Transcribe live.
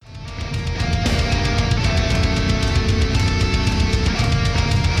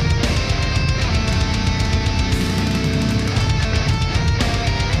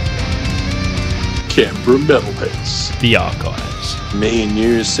Canberra Metalheads. The Archives. Me and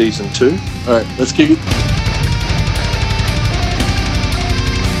You Season 2. Alright, let's kick it.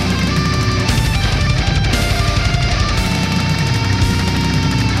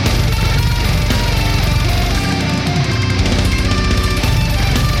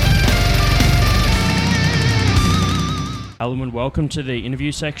 Hello and welcome to the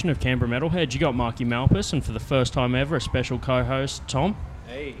interview section of Canberra Metalhead. You got Marky Malpas, and for the first time ever, a special co-host, Tom.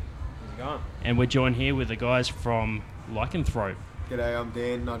 Hey, how's it going? And we're joined here with the guys from Lycanthrope. G'day, I'm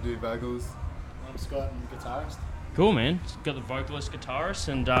Dan and I do vocals. I'm Scott, I'm guitarist. Cool, man. Got the vocalist, guitarist,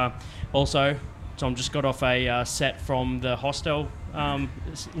 and also Tom just got off a set from the Hostel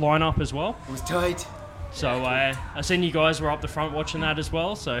lineup as well. It was tight. So I seen you guys were up the front watching that as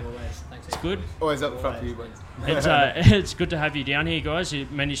well, so Always. Thanks. it's good. Always up the front for you, boys. It's good to have you down here, guys. You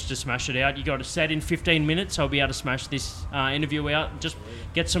managed to smash it out. You got a set in 15 minutes, so I'll be able to smash this interview out. Just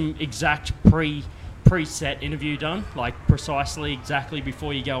get some exact preset interview done, like precisely exactly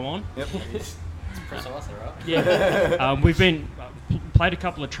before you go on. Yep. It's precisely right. Yeah. We've been played a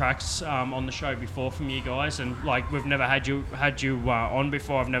couple of tracks on the show before from you guys, and like we've never had you on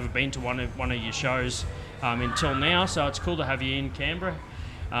before. I've never been to one of your shows until now, so it's cool to have you in Canberra.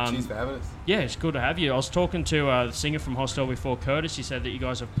 Cheers for having us. Yeah, it's good to have you. I was talking to the singer from Hostel before, Curtis. He said that you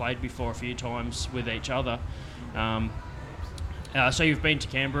guys have played before a few times with each other. So you've been to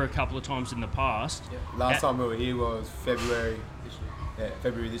Canberra a couple of times in the past. Yep. Last time we were here was February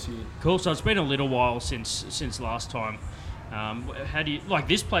this year. Cool. So it's been a little while since last time. How do you like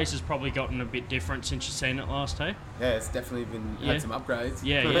this place? Has probably gotten a bit different since you've seen it last, hey? Yeah, it's definitely been Yeah. had some upgrades.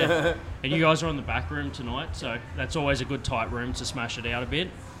 Yeah. And you guys are on the back room tonight, so that's always a good tight room to smash it out a bit.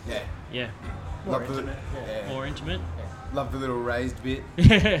 Yeah. Yeah. More intimate. Love the little raised bit. You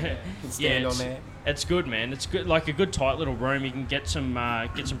can stand on there. It's good, man. It's good, like a good tight little room. You can get some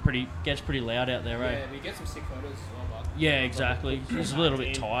gets pretty loud out there, eh? Yeah, we get some sick photos as well, bud. Yeah, exactly. It's a little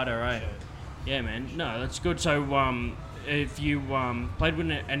bit tighter, eh? Yeah, man. No, that's good. So, have you played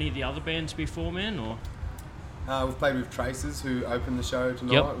with any of the other bands before, man, or? We've played with Traces, who opened the show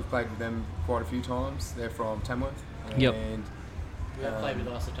tonight. Yep. We've played with them quite a few times. They're from Tamworth. Yep. And We have played with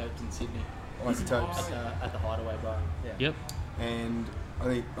Isotopes in Sydney. Isotopes. At the Hideaway Bar. Yeah. Yep. And I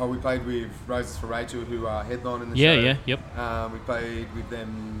think we played with Roses for Rachel, who are headlining the Yeah, show. yeah, yep. We played with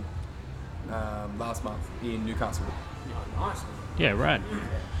them last month in Newcastle. Oh, nice. Yeah, right.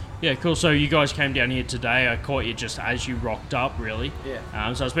 Yeah, cool. So you guys came down here today. I caught you just as you rocked up, really.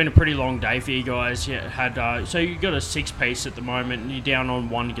 Yeah. So it's been a pretty long day for you guys. You had so you got a 6-piece at the moment, and you're down on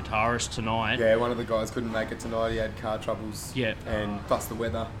one guitarist tonight. Yeah, one of the guys couldn't make it tonight. He had car troubles. Yeah. And plus the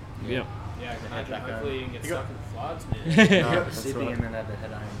weather. Yep. Yeah, I can imagine. Hopefully you can get stuck in the floods, man. No, that's Sydney right. and then had to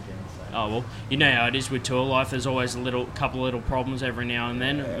head home again. So. Oh well, you know how it is with tour life. There's always a couple of little problems every now and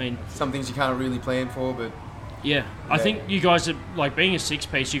then. I mean, Some things you can't really plan for, but yeah. I think you guys are like being a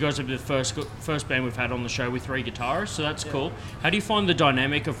 6-piece. You guys are the first band we've had on the show with 3 guitarists, so that's cool. How do you find the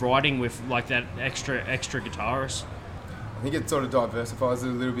dynamic of writing with like that extra guitarist? I think it sort of diversifies it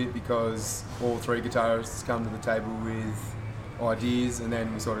a little bit because all 3 guitarists come to the table with ideas, and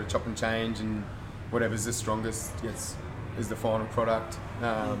then we sort of chop and change, and whatever's the strongest is the final product.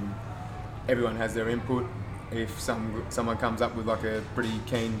 Everyone has their input. If someone comes up with like a pretty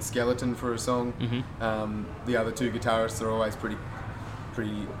keen skeleton for a song, the other 2 guitarists are always pretty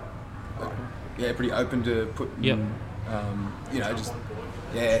open to put, Yep.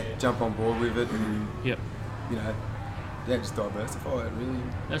 jump on board with it, and Yep. just diversify it really.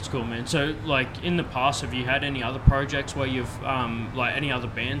 That's cool, man. So, like, in the past, have you had any other projects where you've, like, any other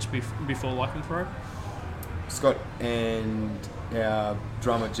bands before Lycanthrope? Scott and our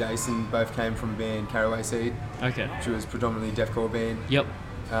drummer Jason both came from a band, Caraway Seed, Okay. which was predominantly deathcore band. Yep.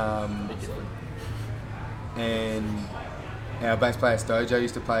 And our bass player Stojo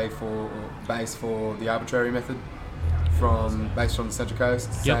used to play bass for the Arbitrary Method, based from the Central Coast.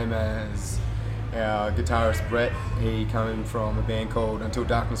 Yep. Same as our guitarist Brett. He came from a band called Until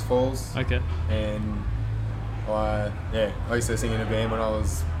Darkness Falls. Okay. And I used to sing in a band when I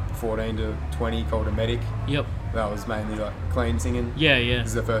was 14 to 20 called A Medic. Yep. That was mainly like clean singing. Yeah, yeah. This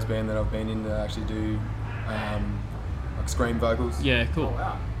is the first band that I've been in to actually do like scream vocals. Yeah, cool. Oh,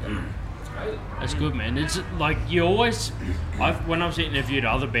 wow. That's crazy. That's good, man. It's like you always. When I've interviewed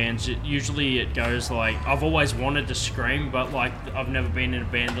other bands, usually it goes like I've always wanted to scream, but like I've never been in a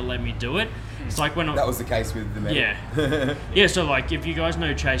band to let me do it. It's like when That was the case with the Medic. Yeah, yeah. So like, if you guys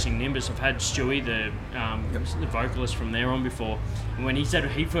know Chasing Nimbus, I've had Stewie, the vocalist from there, on before. And when he said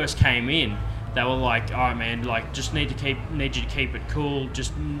he first came in, they were like, "All right, man, like just need you to keep it cool.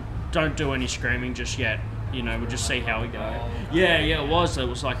 Just don't do any screaming just yet. You know, we'll just see how we go." Yeah, it was. It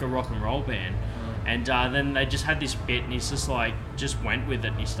was like a rock and roll band. And then they just had this bit, and he's just went with it,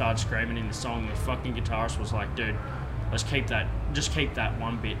 and he started screaming in the song. The fucking guitarist was like, dude, let's keep that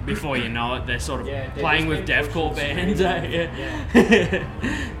one bit. Before you know it, they're sort of playing with deathcore bands.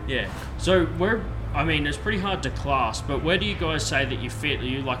 Yeah. So it's pretty hard to class, but where do you guys say that you fit? Are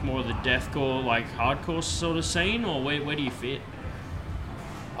you like more of the deathcore, like hardcore sort of scene, or where do you fit?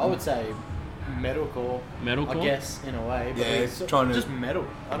 I would say metalcore. Metalcore? I guess, in a way. But Yeah, trying to... just metal.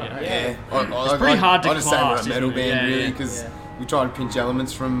 I don't know. Yeah. It's pretty hard to I just say class, we're a metal isn't it? band, Yeah, really, yeah. because we try to pinch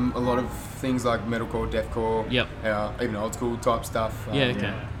elements from a lot of things like metalcore, deathcore, Yep. Even old school type stuff. Yeah,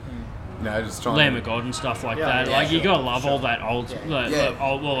 okay. Just trying Lamb to... of God and stuff like Yeah, that. yeah, like you sure, gotta love all that old,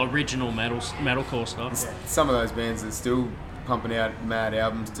 original metalcore stuff. Some of those bands are still pumping out mad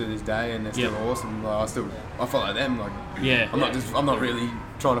albums to this day, and they're still Yep. awesome. Like, I follow them. Like, Yeah. I'm not really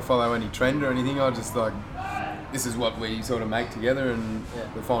trying to follow any trend or anything. I just like, this is what we sort of make together, and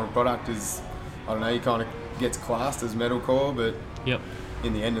the final product is, I don't know, you kind of gets classed as metalcore, but Yep.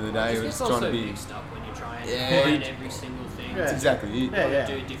 in the end of the day, It's it's also trying to be. mixed up when you try and Yeah. find every single thing. Yeah. Exactly. Yeah.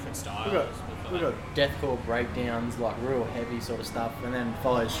 Do different styles. We've got deathcore breakdowns, like real heavy sort of stuff, and then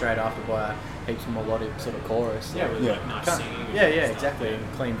followed straight after by a heaps of melodic sort of chorus. Yeah, Like, with Yeah. like nice can't- singing. yeah, and stuff. exactly.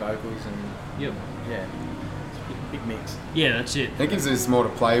 And clean vocals and Yep. yeah, it's a big mix. Yeah, that's it. It gives us more to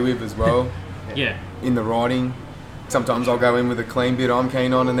play with as well Yeah. in the writing. Sometimes I'll go in with a clean bit I'm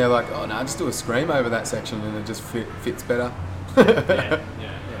keen on, and they're like, "Oh no, just do a scream over that section," and it just fits better.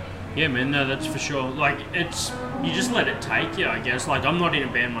 Yeah, man, no, that's for sure. Like, you just let it take you, I guess. Like, I'm not in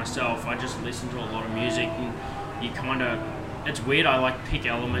a band myself. I just listen to a lot of music, and you kind of... It's weird, I, like, pick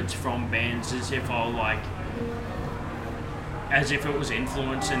elements from bands as if I'll, like... As if it was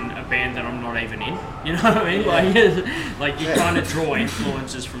influencing a band that I'm not even in. You know what I mean? Like you kind of draw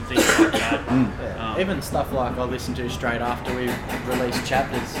influences from things like that. Yeah. Even stuff like I listen to straight after we release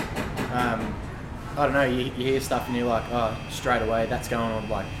chapters. I don't know, you hear stuff and you're like, oh, straight away that's going on,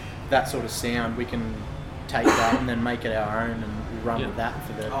 like that sort of sound. We can take that and then make it our own, and we run Yeah. with that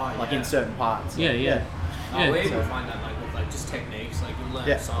for the yeah. in certain parts. Yeah. We Yeah, even so- find that with like just techniques. Like you learn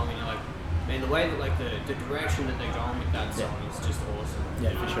Yeah. a song and you're like, man, the way that like the direction that they're going with that song is just awesome.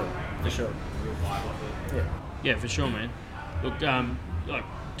 Yeah, for sure. Real vibe of it. Yeah. Yeah, for sure, man. Look, like,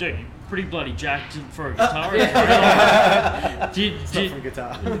 dude, you're pretty bloody jacked for a guitarist. Right? It's not from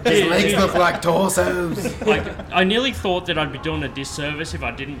guitar. His legs look like torsos. Like, I nearly thought that I'd be doing a disservice if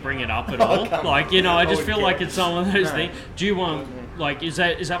I didn't bring it up at all. Like, you know, I just feel like it's some of those things. Do you like, is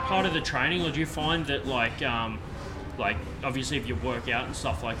that part of the training, or do you find that like obviously if you work out and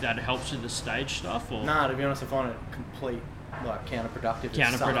stuff like that, it helps with the stage stuff? Or Nah, to be honest, I find it complete counterproductive. It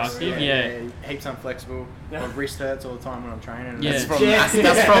Counterproductive, sucks. yeah. Heaps unflexible. My wrist hurts all the time when I'm training. Yeah. That's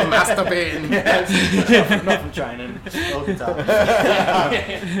from masturbating. Not from training or guitar.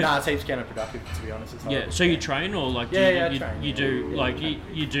 Nah, it's heaps counterproductive, to be honest. It's yeah. horrible. So you train, or like I you train. do Yeah, like yeah.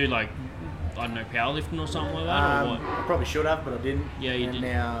 you do like, I don't know, powerlifting or something like that, or what? I probably should have, but I didn't. Yeah, you and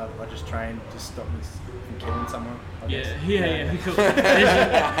didn't. now I just train to stop me from killing someone. I Yeah, guess. yeah. Cool.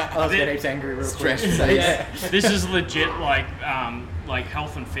 I was getting heaps angry real quick. Stretch So, face. yeah. This is legit like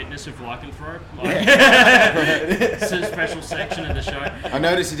health and fitness of lycanthrope. Like, it's a special section of the show. I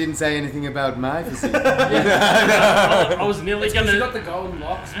noticed you didn't say anything about my physique. I was nearly You got gonna. the golden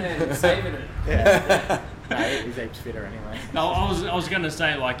locks, man. You're saving it. Yeah. No, he's heaps fitter anyway. I was gonna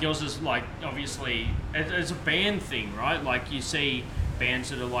say, like, yours is like obviously it's a band thing, right? Like you see bands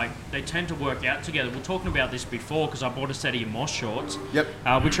that are like, they tend to work out together. We were talking about this before because I bought a set of your Moss shorts, Yep.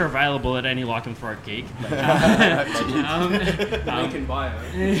 which are available at any lycanthrope gig. Link in bio.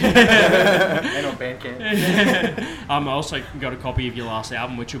 And on Bandcamp. I also got a copy of your last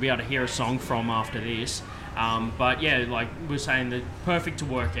album, which you'll be able to hear a song from after this. But yeah, like we're saying, they're perfect to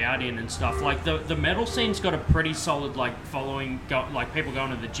work out in and stuff. Like the metal scene's got a pretty solid like following, like people going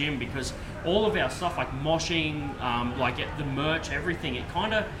to the gym, because all of our stuff like moshing, like the merch, everything, it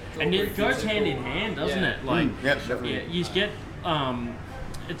kind of, and it goes hand in hand, doesn't it? Like Yep, definitely. yeah, you get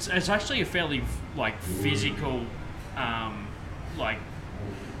it's actually a fairly like physical like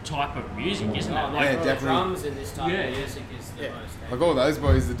type of music, isn't it? Oh, Like Yeah, the definitely. drums in this type Yeah, of yeah. music is the most. Like all those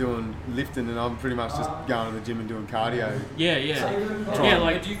boys are doing lifting, and I'm pretty much just going to the gym and doing cardio. yeah,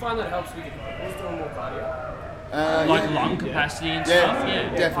 like do you find that helps with your vocals doing more cardio? like Yeah. lung capacity and Yeah. stuff.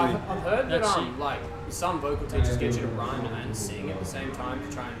 Yeah, Definitely. I've heard that That's it. like some vocal teachers get you to rhyme and sing at the same time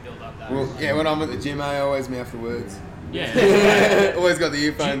to try and build up that. Well, yeah, when I'm at the gym, I always mouth the words. yeah. Always got the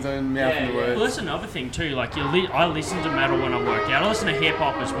earphones on, mouthing the Yeah, words. Well, that's another thing too. Like I listen to metal when I work out. I listen to hip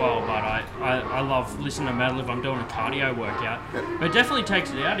hop as well, but I love listening to metal if I'm doing a cardio workout. Yep. But it definitely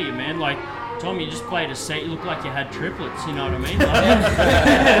takes it out of you, man. Like Tom, you just played a set. You look like you had triplets. You know what I mean?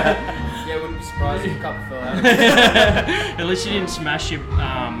 Like, Yeah, wouldn't be surprised if a couple fell out. At least you didn't smash your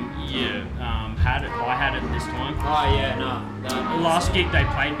hat it. I had it this time. Oh yeah, no. The last gig they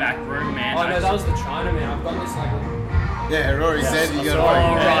played back room, man. Oh no, that was the China man. I've got this like Yeah, Rory said you got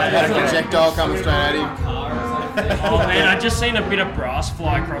Oh, right. a projectile coming straight at him. car or something. Oh man, I just seen a bit of brass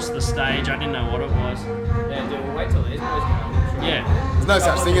fly across the stage. I didn't know what it was. Yeah, dude, we'll wait till these boys get on. Sure. Yeah. There's no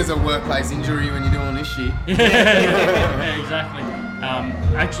such thing as a workplace injury when you're doing this shit. Yeah, exactly.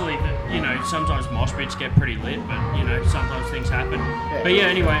 Actually, sometimes mosh pits get pretty lit, but sometimes things happen. But yeah,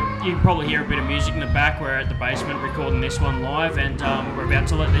 anyway, you can probably hear a bit of music in the back. We're at the basement recording this one live, and we're about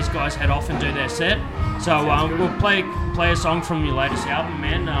to let these guys head off and do their set. So we'll play a song from your latest album,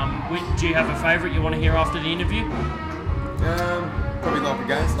 man. Do you have a favourite you want to hear after the interview? Probably Like a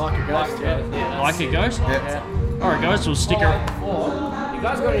Ghost. Like a ghost, yeah. Like a Ghost? Yeah. All right, guys, we'll stick around. You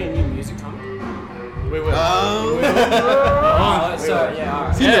guys got any new music coming? We will. Oh, so yeah,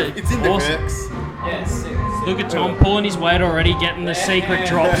 alright. It's in the awesome. works. Yeah, sick. Look at Tom pulling his weight already, getting the secret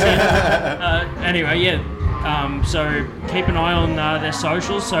drops in. Anyway, yeah. So keep an eye on their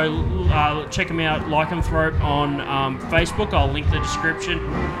socials. So check them out, Lycanthrope on Facebook. I'll link the description.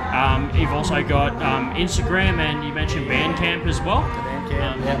 You've also got Instagram, and you mentioned Bandcamp as well.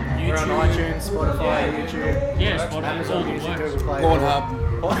 Bandcamp, yeah. We're on iTunes, Spotify, YouTube. Yeah, Spotify, all Amazon the Music, works. Google Play. Pornhub.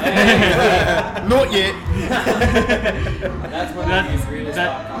 Not yet. That's when That- the news really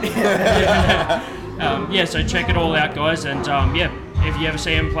that- start coming. Yeah, so check it all out, guys, and if you ever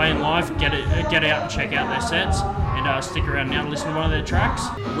see them playing live, get out and check out their sets, and stick around now to listen to one of their tracks.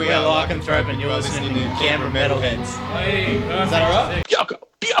 We are Lycanthrope and you're listening to Canberra Metalheads. Hey, Is that alright?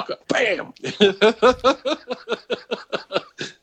 Bianca, bam!